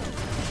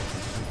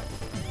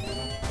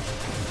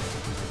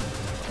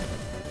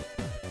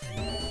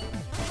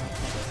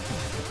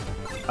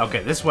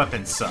 Okay, this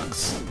weapon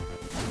sucks.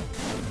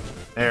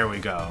 There we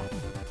go.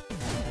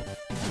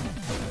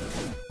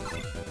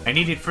 I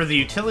need it for the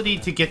utility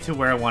to get to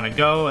where I want to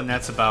go, and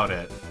that's about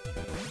it.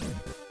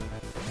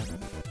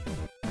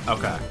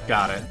 Okay,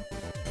 got it.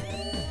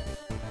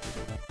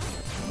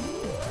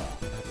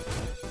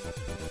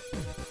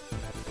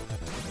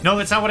 No,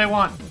 that's not what I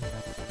want.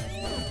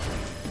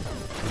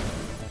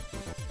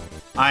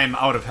 I'm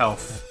out of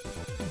health.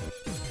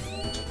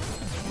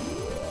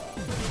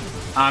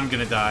 I'm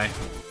gonna die.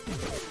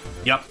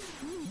 Yep.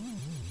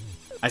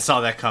 I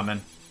saw that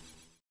coming.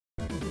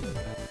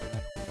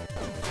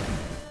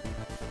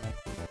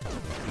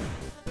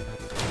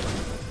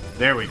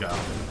 There we go.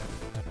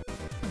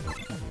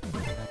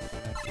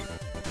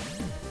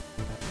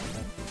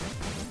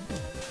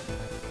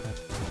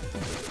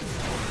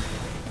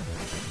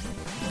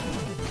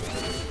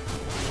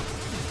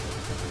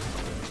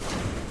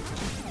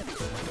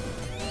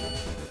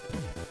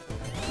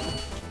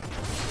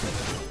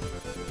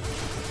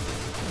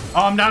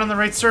 Oh, I'm not on the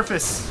right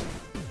surface.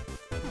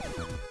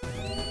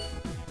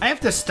 I have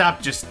to stop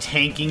just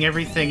tanking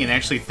everything and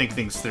actually think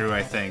things through,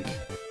 I think.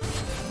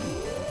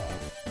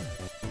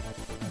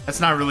 That's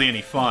not really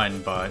any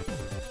fun, but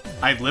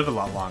I'd live a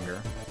lot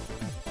longer.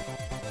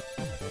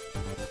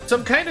 So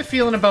I'm kind of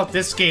feeling about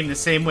this game the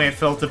same way I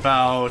felt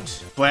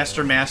about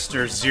Blaster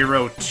Master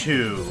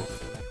 02.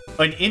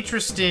 An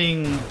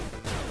interesting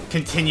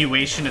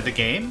continuation of the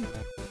game.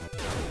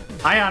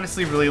 I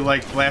honestly really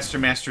liked Blaster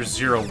Master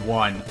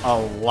 01 a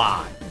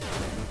lot.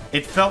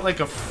 It felt like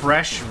a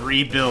fresh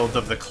rebuild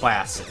of the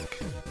classic.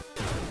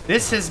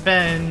 This has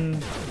been,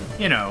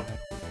 you know,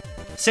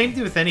 same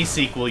thing with any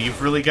sequel,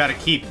 you've really got to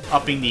keep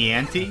upping the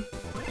ante.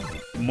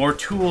 More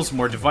tools,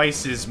 more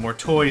devices, more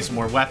toys,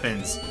 more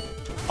weapons.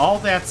 All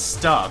that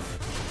stuff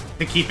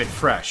to keep it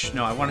fresh.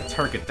 No, I want to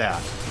target that.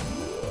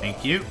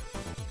 Thank you.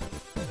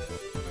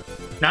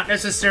 Not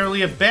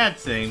necessarily a bad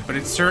thing, but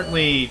it's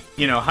certainly,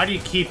 you know, how do you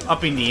keep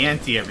upping the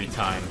ante every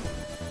time?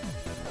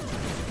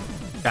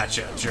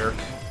 Gotcha, jerk.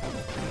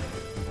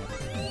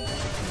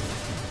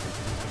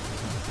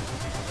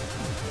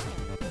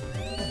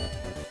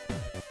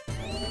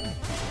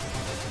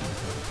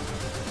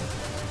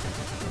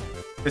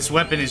 This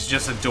weapon is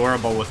just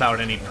adorable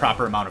without any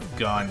proper amount of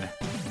gun.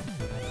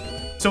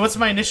 So what's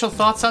my initial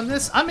thoughts on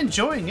this? I'm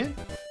enjoying it.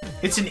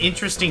 It's an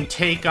interesting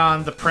take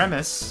on the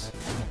premise.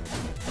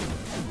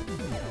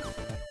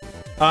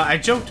 I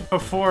joked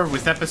before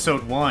with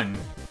episode 1,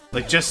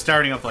 like just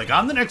starting up like,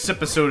 on the next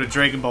episode of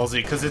Dragon Ball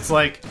Z, because it's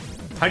like,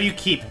 how do you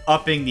keep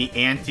upping the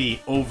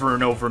ante over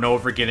and over and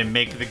over again and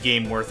make the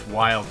game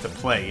worthwhile to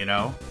play, you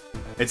know?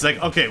 It's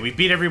like, okay, we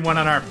beat everyone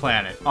on our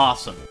planet.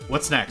 Awesome.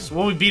 What's next?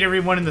 Well, we beat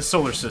everyone in the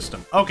solar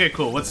system. Okay,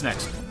 cool. What's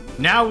next?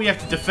 Now we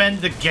have to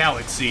defend the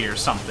galaxy or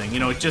something. You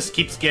know, it just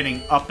keeps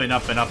getting up and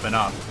up and up and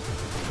up.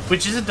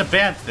 Which isn't a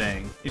bad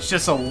thing. It's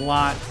just a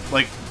lot,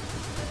 like,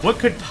 what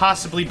could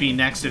possibly be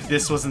next if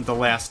this wasn't the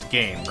last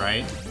game,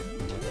 right?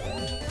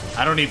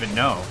 I don't even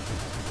know.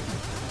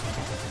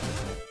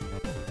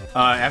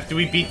 After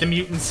we beat the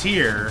mutants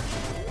here,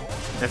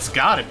 that's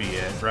gotta be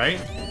it, right?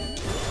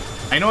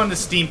 I know on the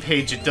Steam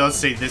page it does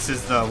say this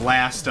is the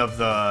last of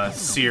the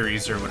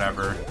series or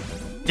whatever.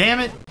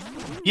 Damn it!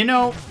 You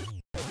know...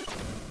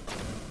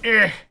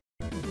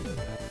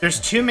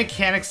 There's two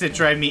mechanics that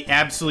drive me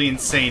absolutely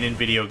insane in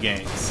video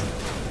games.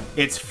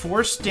 It's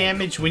force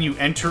damage when you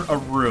enter a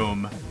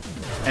room,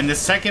 and the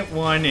second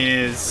one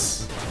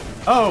is...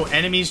 Oh,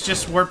 enemies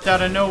just warped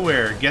out of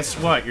nowhere. Guess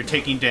what? You're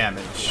taking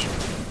damage.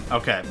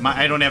 Okay,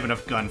 I don't have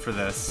enough gun for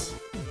this.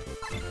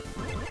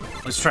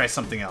 Let's try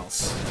something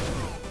else.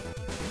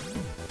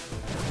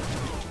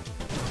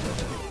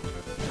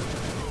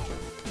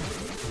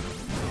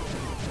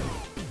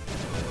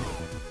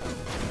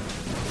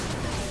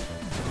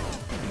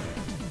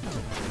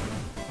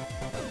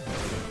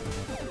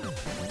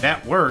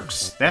 That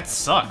works. That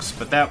sucks,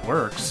 but that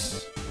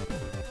works.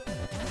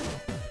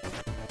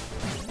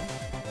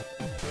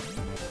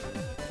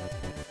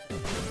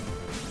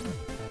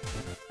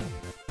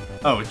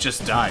 Oh, it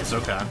just dies.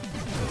 Okay.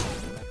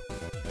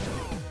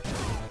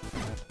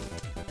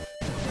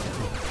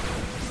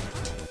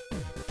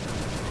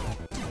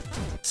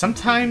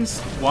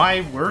 Sometimes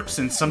Y works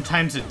and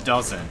sometimes it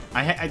doesn't.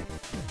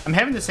 I'm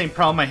having the same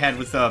problem I had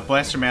with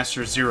Blaster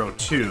Master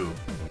 02.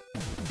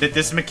 That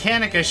this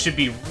mechanic I should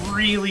be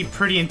really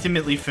pretty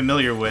intimately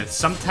familiar with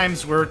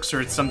sometimes works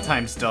or it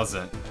sometimes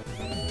doesn't.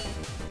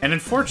 And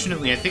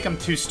unfortunately, I think I'm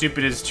too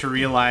stupid as to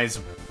realize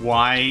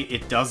why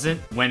it doesn't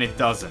when it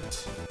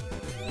doesn't.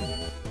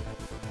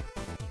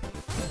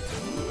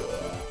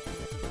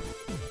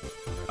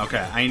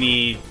 Okay, I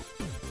need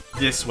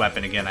this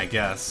weapon again, I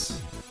guess.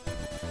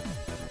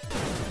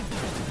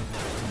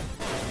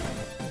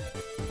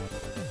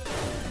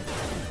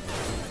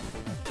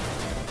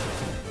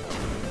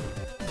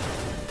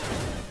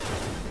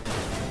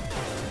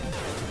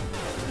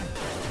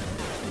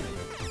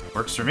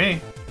 Works for me.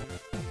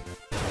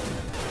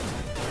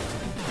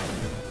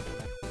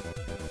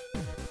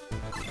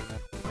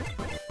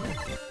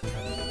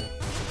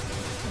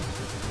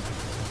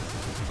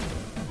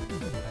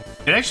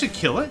 Did I actually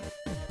kill it?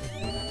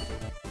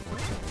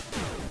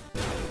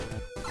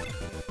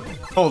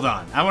 Hold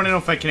on. I want to know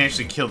if I can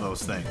actually kill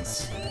those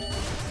things.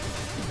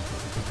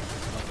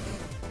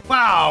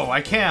 Wow, I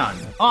can.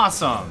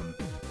 Awesome.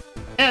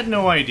 Had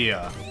no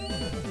idea.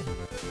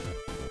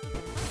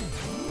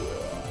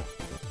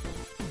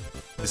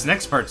 This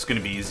next part's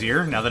gonna be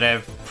easier, now that I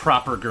have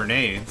proper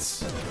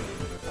grenades.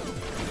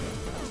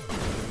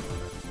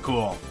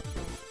 Cool.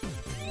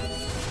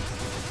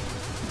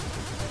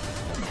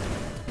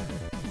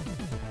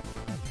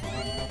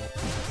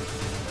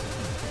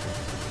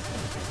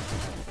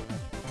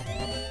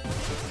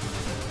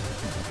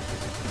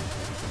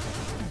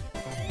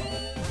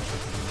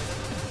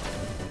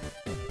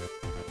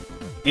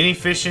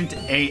 Inefficient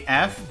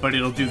AF, but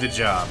it'll do the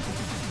job.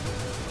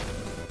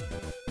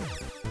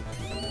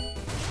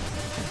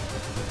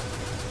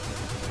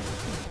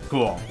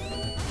 Cool.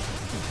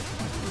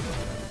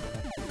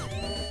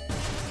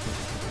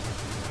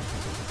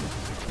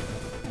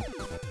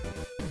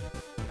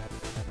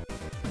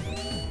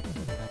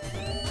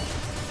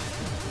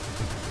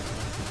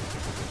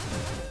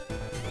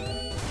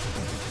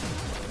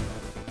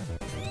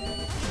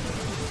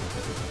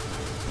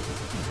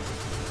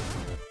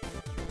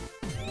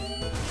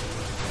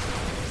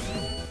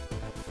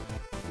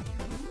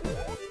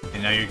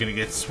 And now you're gonna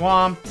get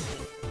swamped.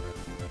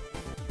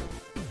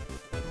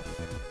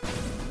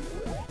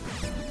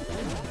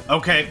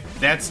 Okay,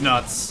 that's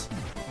nuts.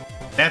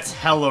 That's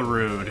hella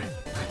rude.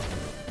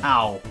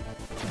 Ow.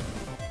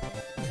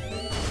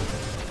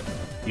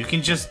 You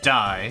can just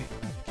die.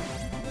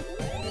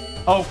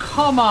 Oh,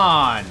 come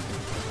on!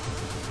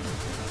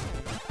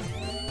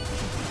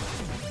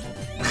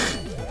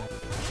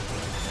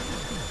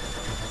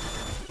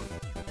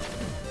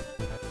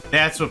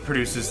 That's what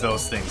produces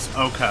those things.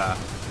 Okay.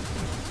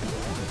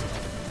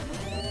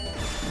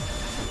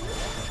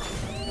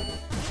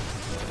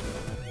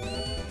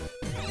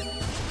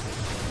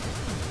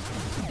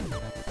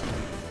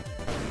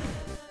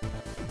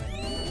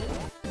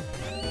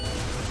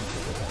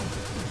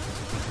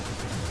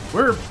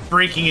 We're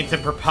breaking into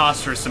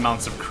preposterous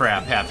amounts of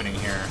crap happening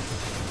here.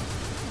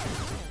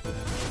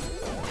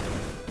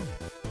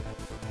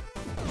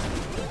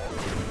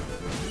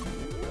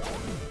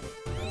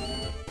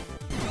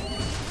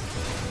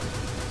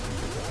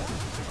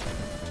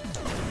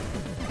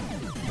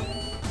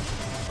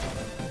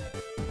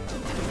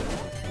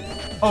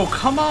 Oh,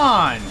 come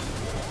on!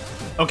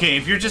 Okay,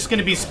 if you're just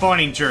gonna be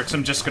spawning jerks,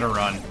 I'm just gonna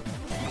run.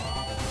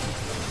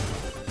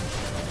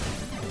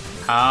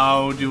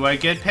 How do I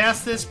get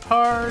past this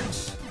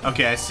part?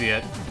 Okay, I see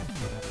it.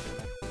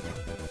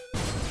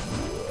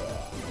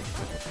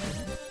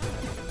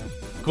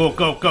 Go,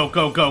 go, go,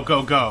 go, go,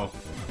 go, go.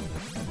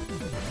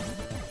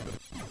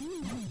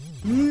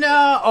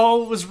 No!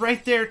 Oh, it was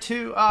right there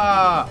too.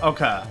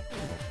 Okay.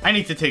 I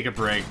need to take a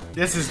break.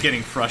 This is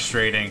getting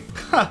frustrating.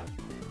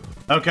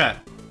 Okay.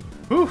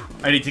 Whew,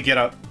 I need to get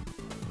up.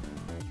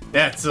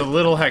 That's a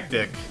little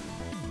hectic.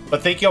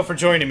 But thank you all for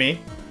joining me.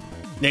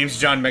 Name's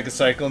John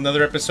Megacycle.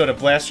 Another episode of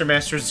Blaster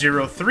Master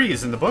E03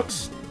 is in the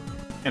books.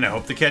 And I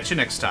hope to catch you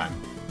next time.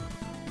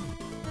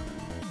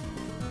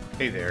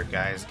 Hey there,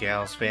 guys,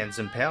 gals, fans,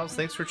 and pals.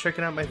 Thanks for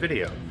checking out my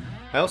video.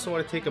 I also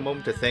want to take a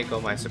moment to thank all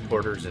my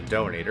supporters and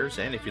donators.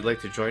 And if you'd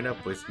like to join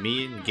up with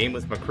me and game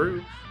with my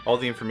crew, all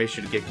the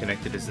information to get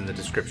connected is in the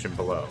description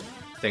below.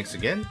 Thanks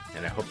again,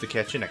 and I hope to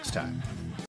catch you next time.